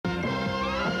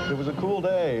It was a cool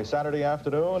day Saturday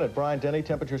afternoon at Bryant-Denny.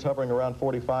 Temperatures hovering around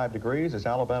 45 degrees as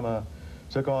Alabama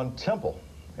took on Temple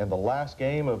in the last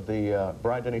game of the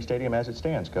Bryant-Denny Stadium as it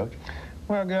stands, Coach.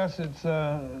 Well, Gus, it's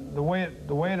the way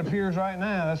it appears right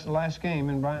now. That's the last game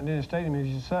in Bryant-Denny Stadium, as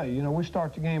you say. You know, we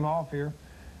start the game off here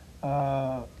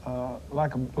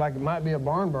like it might be a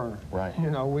barn burner. Right.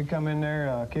 You know, we come in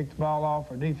there, kick the ball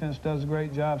off. Our defense does a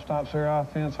great job, stops their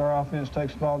offense. Our offense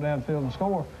takes the ball downfield and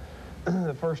score.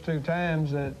 The first two times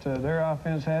that their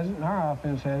offense has it and our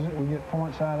offense has it, we get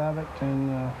points out of it, and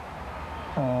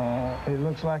it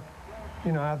looks like,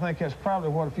 you know, I think that's probably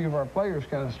what a few of our players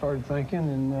kind of started thinking,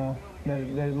 and that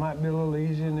it might be a little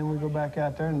easy, and then we go back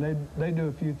out there and they do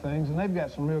a few things, and they've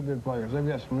got some real good players. They've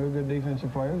got some real good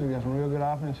defensive players. They've got some real good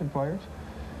offensive players,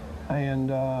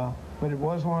 and but it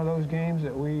was one of those games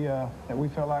that we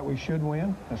felt like we should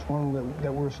win. That's one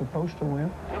that we're supposed to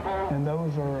win, and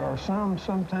those are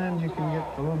sometimes you can get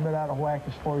a little bit out of whack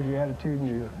as far as your attitude and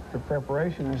your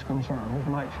preparation is concerned. With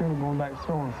Mike Shula going back to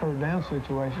throwing a third down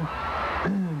situation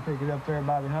and pick it up there,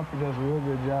 Bobby Humphrey does a real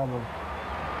good job of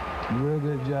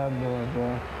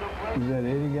is that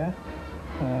Eddie guy?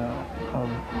 Of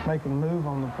making a move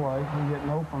on the play and getting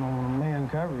open on man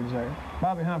coverage there.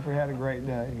 Bobby Humphrey had a great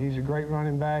day. He's a great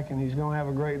running back, and he's going to have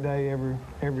a great day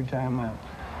every time out.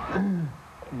 And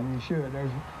he should.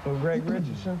 There's Greg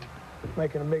Richardson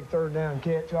making a big third down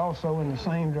catch also in the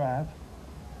same drive.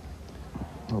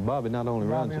 Well, Bobby not only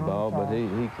runs the ball, but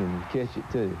he can catch it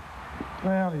too.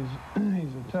 Well,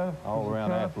 he's a tough,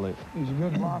 all-around athlete. He's a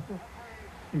good blocker.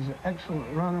 He's an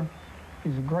excellent runner.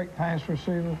 He's a great pass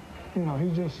receiver. You know, he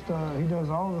does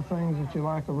all the things that you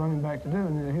like a running back to do.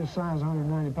 And his size,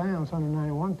 190 pounds,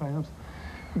 191 pounds,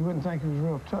 you wouldn't think he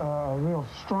was a real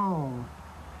strong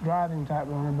driving type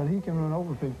runner, but he can run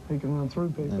over people. He can run through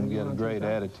people. And he's got a great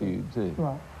attitude, too.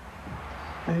 Right.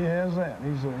 He has that.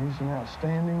 He's an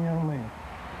outstanding young man.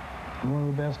 One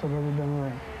of the best I've ever been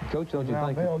around. Coach, don't you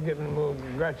think... Bell giving him a little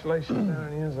congratulations down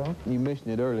in the end zone. You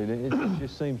mentioned it earlier. It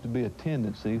just seems to be a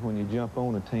tendency when you jump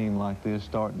on a team like this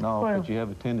starting off, that you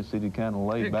have a tendency to kind of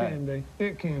lay back.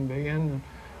 It can be. And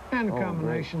a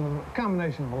combination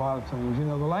of a lot of things. You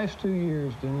know, the last 2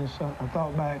 years, Dennis, I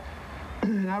thought back,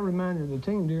 and I reminded the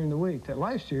team during the week that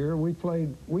last year we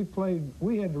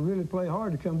had to really play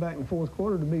hard to come back in the fourth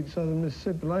quarter to beat Southern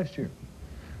Mississippi last year.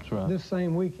 That's right. This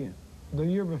same weekend. The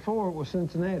year before it was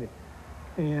Cincinnati.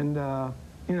 And,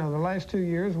 you know, the last 2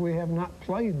 years we have not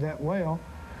played that well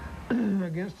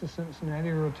against a Cincinnati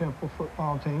or a Temple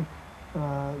football team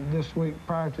this week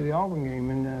prior to the Auburn game.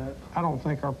 And I don't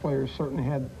think our players certainly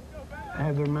had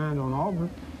their mind on Auburn,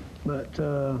 but,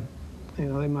 you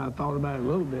know, they might have thought about it a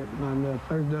little bit. And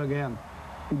there's Doug Allen.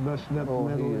 He busted up the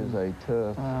middle. He is a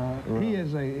tough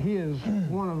he is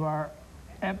one of our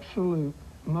absolute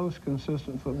most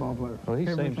consistent football player. Well, he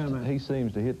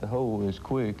seems to hit the hole as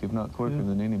quick, if not quicker,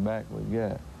 than any back we've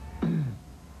got.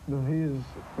 But he is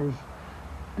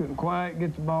couldn't quite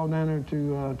get the ball down there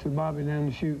to Bobby down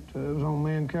to shoot. It was on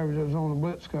man coverage. It was on the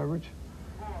blitz coverage.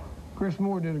 Chris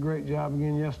Moore did a great job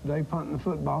again yesterday punting the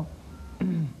football.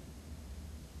 Had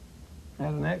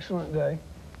an excellent day.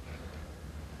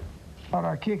 Thought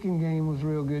our kicking game was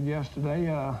real good yesterday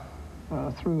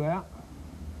throughout.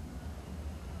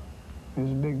 It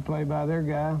was a big play by their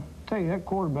guy. I tell you, that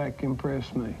quarterback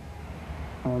impressed me.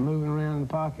 Moving around in the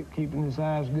pocket, keeping his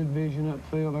eyes, good vision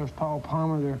upfield. There's Paul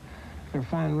Palmer, their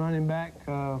fine running back.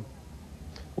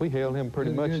 We held him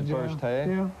pretty much the first half.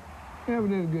 Yeah, we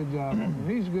did a good job.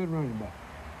 He's a good running back.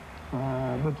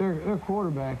 But their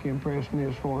quarterback impressed me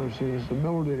as far as his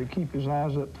ability to keep his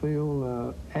eyes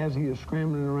upfield as he is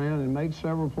scrambling around and made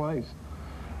several plays.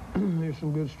 There's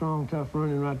some good, strong, tough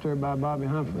running right there by Bobby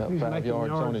Humphrey. About He's 5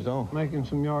 yards on his own. Making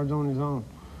some yards on his own.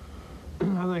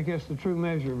 I think that's the true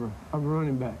measure of a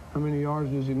running back. How many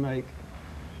yards does he make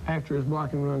after his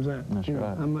blocking runs out? That's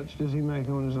right. How much does he make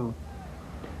on his own?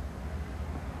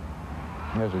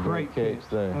 There's a great catch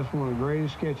there. That's one of the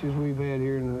greatest catches we've had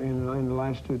here in the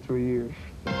last 2 or 3 years.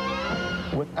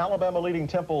 With Alabama leading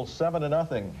Temple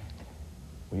 7-0,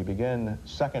 we begin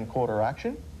second quarter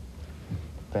action.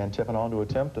 Van Tippen on to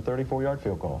attempt a 34-yard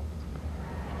field goal.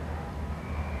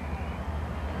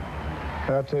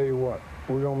 I'll tell you what,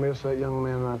 we're going to miss that young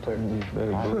man right there. You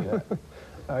better do that.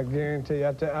 I guarantee you.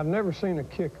 I've never seen a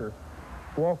kicker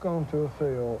walk onto a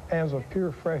field as a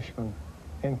pure freshman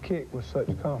and kick with such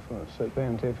confidence that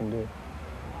Van Tippen did.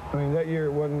 I mean, that year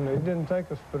it didn't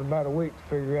take us but about a week to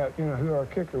figure out, you know, who our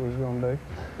kicker was going to be.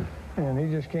 And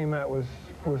he just came out with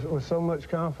so much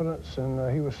confidence, and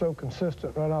he was so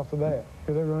consistent right off the bat.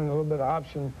 They were running a little bit of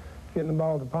option, getting the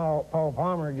ball to Paul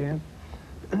Palmer again.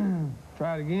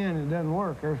 Tried again, it doesn't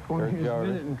work. There's Cornelius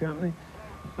Bennett and company.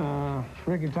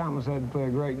 Ricky Thomas had to play a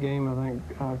great game. I think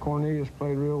Cornelius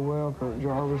played real well. Kurt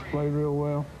Jarvis played real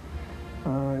well.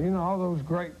 You know, all those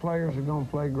great players are going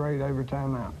to play great every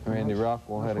time out. Randy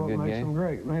Rockwell had a good game. That's what makes them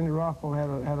great. Randy Rockwell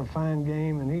had a fine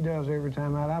game, and he does every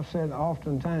time out. I've said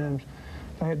oftentimes,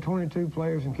 if I had 22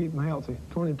 players and keep them healthy,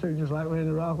 22 just like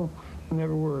Randy Rockwell,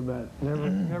 never worry about it.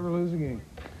 Never lose a game.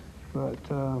 But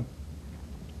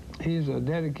he's a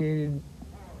dedicated,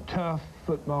 tough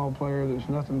football player that's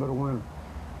nothing but a winner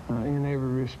in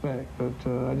every respect. But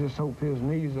I just hope his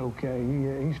knee's okay.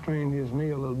 He strained his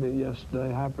knee a little bit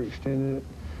yesterday, hyperextended it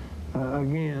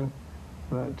again.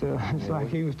 But it's like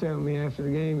he was telling me after the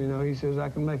game, you know, he says, I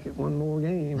can make it one more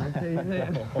game, I tell you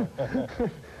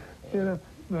that. You know,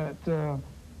 but...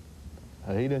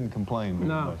 he didn't complain.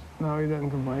 No, he doesn't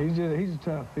complain. He's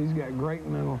tough. He's got great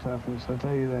mental toughness, I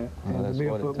tell you that. Well, and to be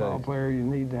a football player, you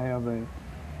need to have that.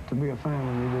 To be a fan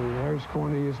when you do. There's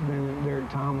Cornelius Bennett, Derek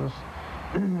Thomas.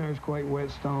 There's Quake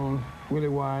Whetstone, Willie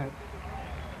Wyatt.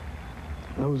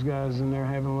 Those guys in there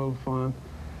having a little fun.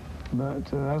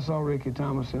 But I saw Ricky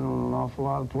Thomas in on an awful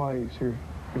lot of plays. Here's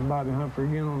Bobby Humphrey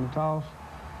again on the toss.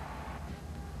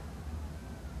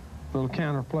 Little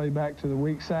counter play back to the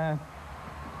weak side.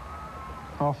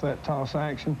 Off that toss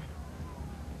action.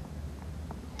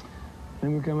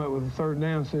 Then we come up with a third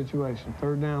down situation.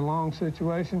 Third down long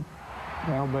situation,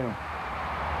 Al Bell.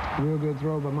 Real good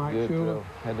throw by Mike Shula.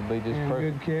 Had to be just and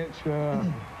perfect. Good catch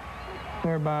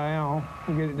there by Al.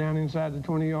 We get it down inside the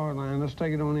 20-yard line. Let's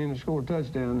take it on in and score a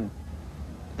touchdown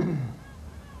then.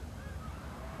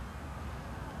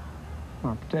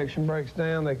 Our protection breaks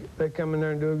down. They come in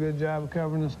there and do a good job of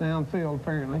covering us downfield,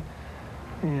 apparently.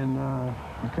 And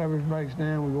the coverage breaks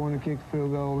down. We go in and kick the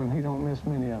field goal, and he don't miss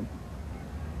many of them.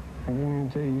 I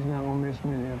guarantee you he's not going to miss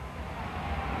many of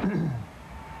them.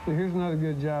 So here's another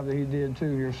good job that he did,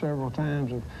 too, here several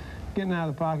times of getting out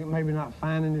of the pocket, maybe not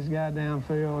finding this guy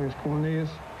downfield. Here's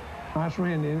Cornelius. That's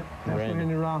Randy, isn't it? That's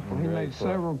Randy Rockwell. He made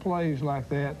several plays like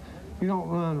that. You don't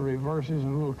run reverses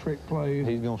and little trick plays.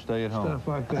 He's going to stay at home. Stuff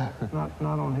like that. not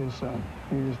on his side.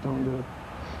 You just don't do it.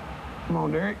 Come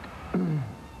on, Derek.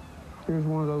 Here's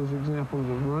one of those examples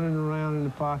of running around in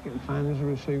the pocket and finding the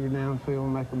receiver downfield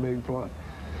and make a big play.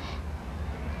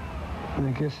 I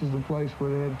think this is the place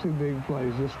where they had two big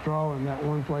plays, this draw and that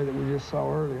one play that we just saw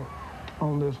earlier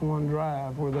on this one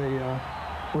drive where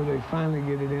they finally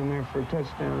get it in there for a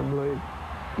touchdown, I believe.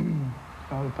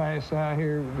 The pass out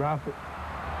here, drop it.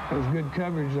 It was good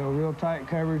coverage, though, real tight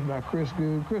coverage by Chris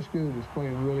Good. Chris Good is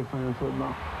playing really fine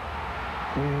football.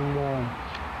 And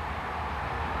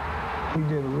he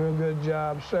did a real good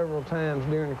job several times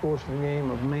during the course of the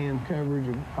game of man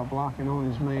coverage, of blocking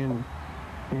on his man,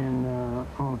 and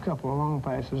on a couple of long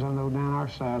passes, I know, down our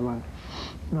sideline.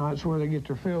 Now, that's where they get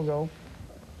their field goal.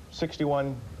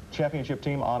 61 championship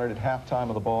team honored at halftime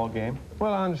of the ball game.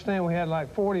 Well, I understand we had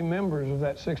like 40 members of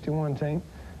that 61 team.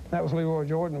 That was Leroy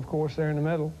Jordan, of course, there in the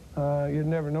middle. You'd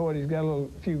never know it. He's got a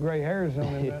few gray hairs on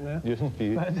him right now. Just a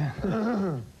few.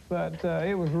 But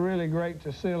it was really great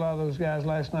to see a lot of those guys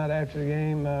last night after the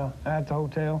game at the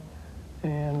hotel.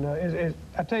 And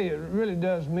I tell you, it really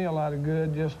does me a lot of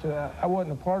good. I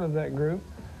wasn't a part of that group,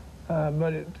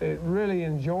 but it really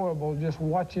enjoyable just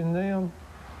watching them,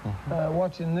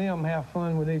 have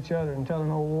fun with each other and telling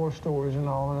old war stories and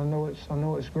all. And I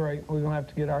know it's great. We're gonna have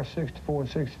to get our 64 and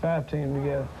 65 team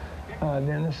together,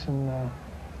 Dennis, and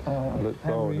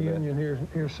have a reunion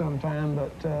here sometime.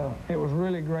 But it was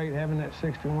really great having that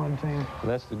 61 team.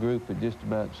 That's the group that just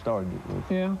about started it with.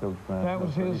 Yeah, Coach Bryant. that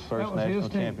was his first national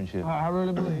championship. I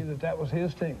really believe that was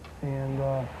his team, and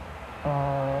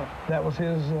that was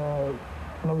his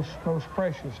most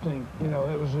precious team. You know,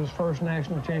 it was his first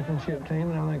national championship team,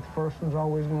 and I think the first one's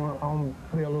always going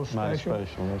to be a little special. Mighty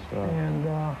special, that's right. And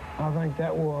I think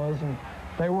that was, and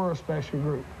they were a special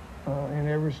group in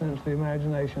every sense of the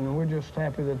imagination, and we're just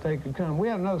happy that they could come. We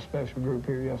had another special group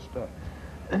here yesterday.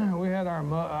 We had our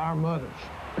mothers,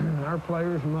 our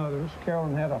players' mothers.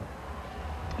 Carolyn had a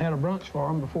brunch for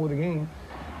them before the game.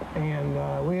 And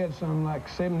we had some like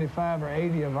 75 or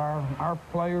 80 of our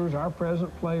players, our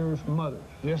present players' mothers.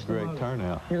 Just great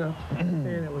turnout. You know, and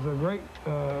it was a great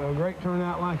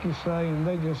turnout, like you say. And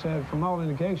they just had, from all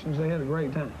indications, they had a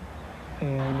great time.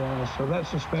 And so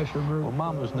that's a special group. Well,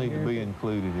 mamas need to be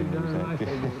included in this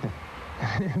activity.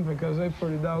 Because they're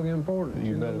pretty dog important.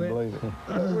 You better believe it.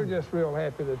 We're just real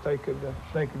happy that they could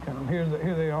come. Here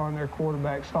they are, and their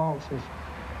quarterback Saltz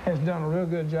has done a real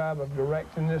good job of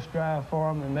directing this drive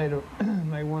for them, and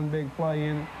made one big play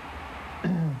in it.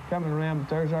 Coming around, but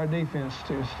there's our defense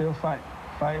still fighting.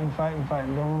 Don't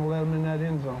want to let them in that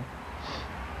end zone.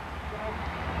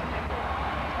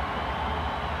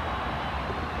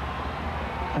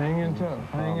 Hanging tough,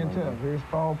 hanging tough. Here's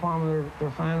Paul Palmer,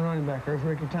 their fine running back. There's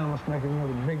Ricky Thomas making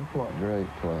another big play. Great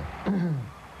play.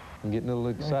 I'm getting a little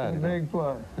excited. Big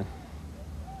play.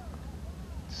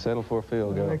 Settle for a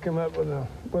field goal. They come up with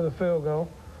a field goal.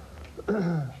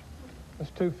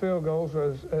 That's 2 field goals.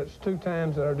 That's 2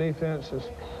 times that our defense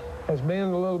has been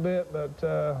a little bit, but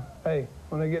hey,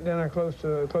 when they get down there close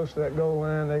to that goal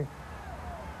line,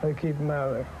 they keep them out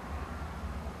of there.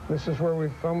 This is where we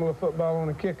fumble the football on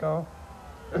the kickoff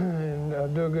and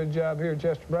do a good job here.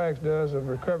 Chester Braggs does of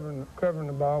recovering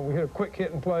the ball. We hit a quick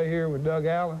hitting play here with Doug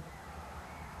Allen.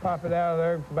 Pop it out of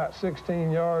there for about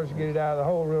 16 yards, get it out of the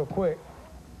hole real quick.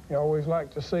 You always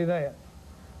like to see that.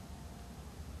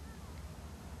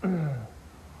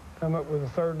 Come up with a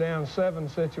 3rd down 7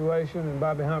 situation, and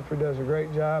Bobby Humphrey does a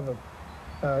great job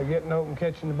of getting open,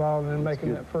 catching the ball, and then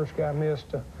making that first guy miss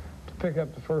to pick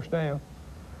up the 1st down.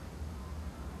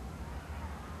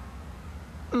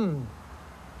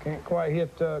 Can't quite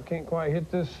hit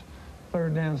this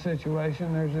 3rd down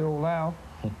situation. There's the old Lau.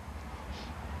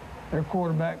 Their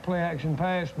quarterback, play action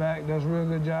pass back, does a real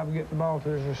good job of getting the ball to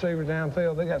his receiver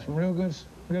downfield. They got some real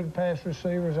good pass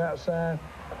receivers outside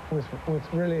with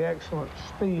really excellent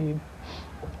speed.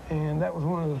 And that was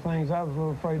one of the things I was a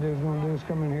little afraid they was going to do, is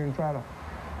come in here and try to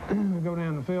go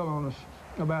down the field on us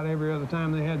about every other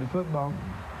time they had the football,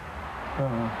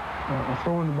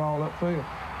 throwing the ball upfield.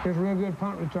 Here's a real good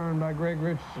punt return by Greg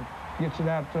Richardson. Gets it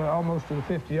out almost to the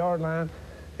 50-yard line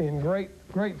in great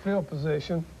field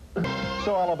position.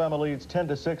 So Alabama leads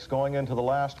 10-6 going into the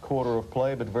last quarter of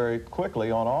play, but very quickly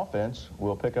on offense,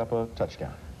 we'll pick up a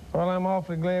touchdown. Well, I'm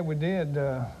awfully glad we did,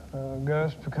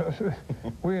 Gus, because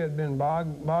we had been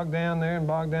bogged down there.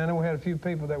 We had a few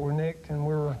people that were nicked, and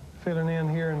we were filling in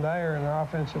here and there in our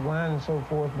offensive line and so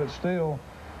forth. But still,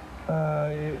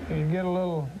 you get a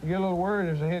little worried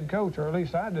as a head coach, or at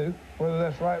least I do, whether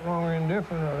that's right, wrong, or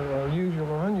indifferent, or usual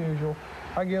or unusual.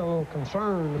 I get a little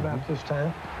concerned about this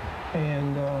time,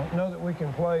 and know that we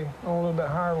can play on a little bit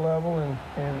higher level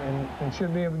and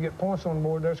should be able to get points on the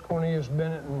board. There's Cornelius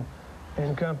Bennett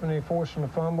and company forcing the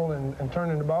fumble and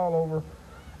turning the ball over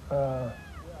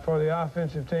for the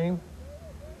offensive team.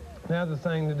 Now the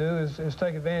thing to do is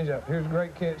take advantage of it. Here's a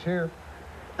great catch here.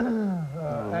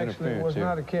 Actually, it was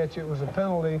not a catch. It was a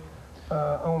penalty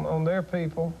on their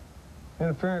people.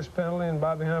 Interference penalty, and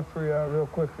Bobby Humphrey real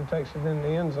quickly takes it in the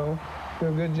end zone. Do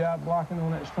a good job blocking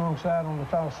on that strong side on the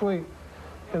tall sweep.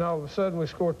 And all of a sudden, we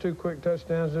score 2 quick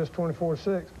touchdowns, just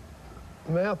 24-6.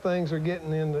 Now things are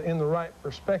getting in the right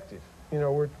perspective. You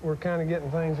know, we're kind of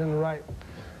getting things in the right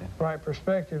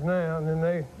perspective now. And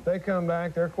then they come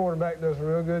back. Their quarterback does a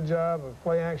real good job of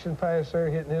play action pass there,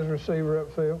 hitting his receiver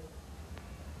upfield.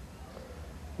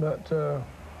 But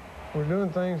we're doing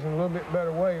things in a little bit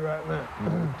better way right now.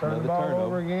 Turn the ball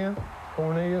over again.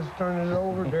 Cornelius turning it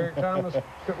over. Derek Thomas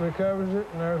recovers it,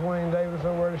 and there's Wayne Davis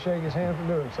over to shake his hand for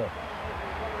doing so.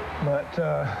 But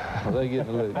well, they're getting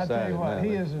a little excited. I tell you what, now,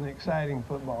 he is an exciting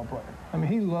football player. I mean,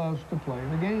 he loves to play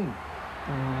the game.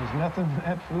 And there's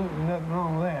absolutely nothing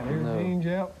wrong with that. Here's Gene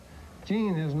Jelp.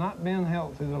 Gene has not been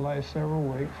healthy the last several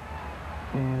weeks,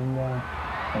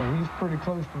 and he's pretty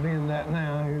close to being that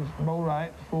now. Here's Bo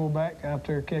Wright, the fullback, out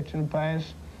there catching a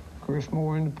pass. Chris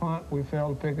Moore in the punt. We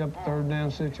failed to pick up the 3rd down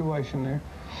situation there.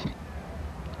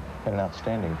 Had an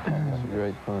outstanding punt. That's a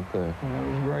great punt there. And that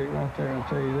was great right there, I'll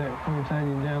tell you that.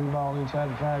 Anytime you down the ball inside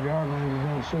the 5-yard line, you're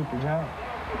doing a super job.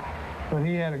 But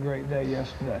he had a great day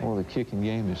yesterday. Well, the kicking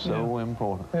game is so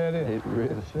important. Yeah, it is. It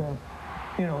really is.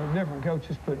 You know, different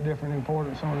coaches put different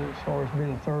importance on it as far as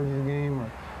being a third of the game,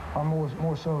 or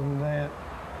more so than that.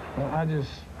 I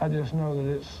just know that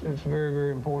it's very,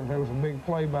 very important. There was a big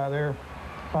play by their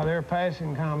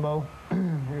passing combo.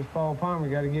 Here's Paul Palmer.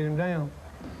 Got to get him down.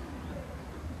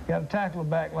 Got to tackle a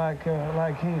back like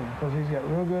him, because he's got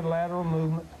real good lateral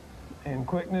movement and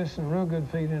quickness and real good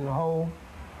feet in the hole.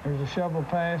 There's a shovel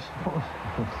pass.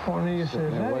 Cornelius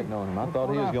says, "Hey, waiting on him. I thought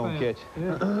he was going to catch it."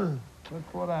 Yeah.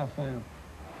 Look what I found.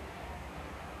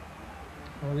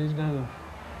 Well, he's done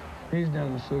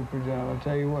a super job. I'll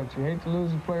tell you what, you hate to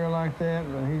lose a player like that,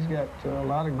 but he's got a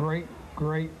lot of great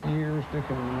years to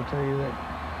come. I'll tell you that.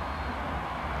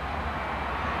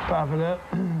 Pop it up.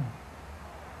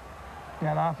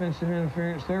 Got offensive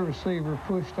interference. Their receiver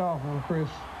pushed off on Chris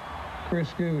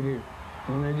Good here.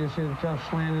 And they just hit a tough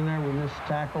slant in there with this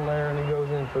tackle there, and he goes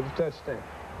in for the touchdown.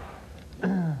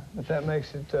 But that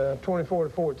makes it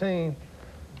 24-14.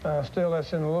 Still,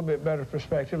 that's in a little bit better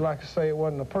perspective. Like I say, it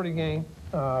wasn't a pretty game.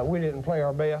 We didn't play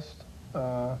our best.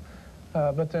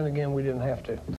 But then again, we didn't have to.